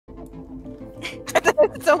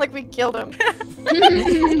It sounded like we killed him.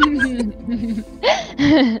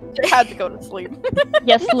 They had to go to sleep.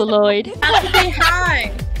 Yes, Lloyd. You have to say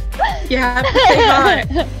hi. You have to say hi.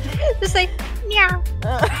 Just say, meow.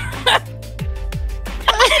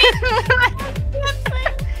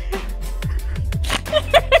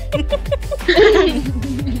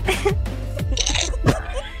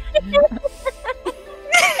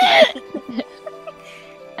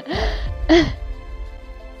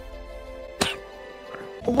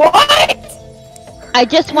 What? I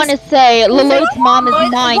just want to say, Lloyd's mom is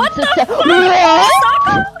mine. What So the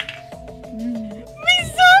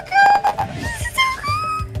Misako?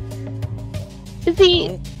 is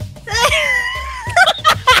he?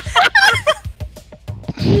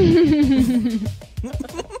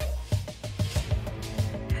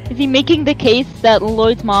 Is he making the case that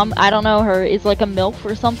Lloyd's mom, I don't know her, is like a MILF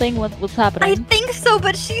or something? What's I happening? think so,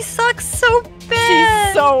 but she sucks so bad.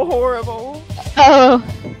 She's so horrible. Oh.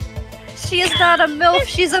 She is not a MILF,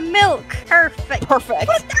 she's a milk. Perfect. Perfect.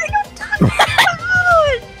 What are you talking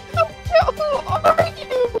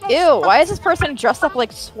about? Ew, why is this person dressed up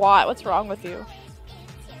like SWAT? What's wrong with you?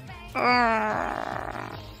 Are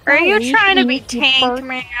you trying to be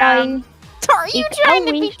tankman? Are you trying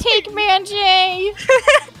to be Tankman, Jay?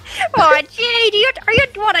 Oh, Jay, do you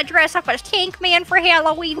want to dress up as Tankman for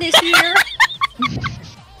Halloween this year?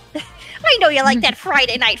 I know you like that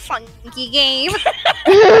Friday Night Funky game.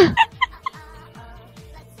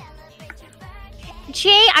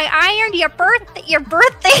 Jay, I ironed your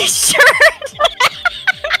birthday shirt.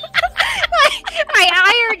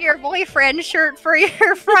 I ironed your boyfriend's shirt for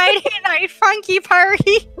your Friday Night Funky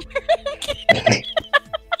party.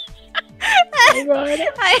 Oh God.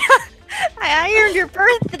 I ironed your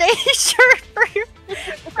birthday shirt for your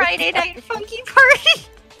Friday Night Funky party.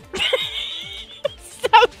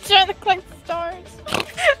 Stop trying to click stars.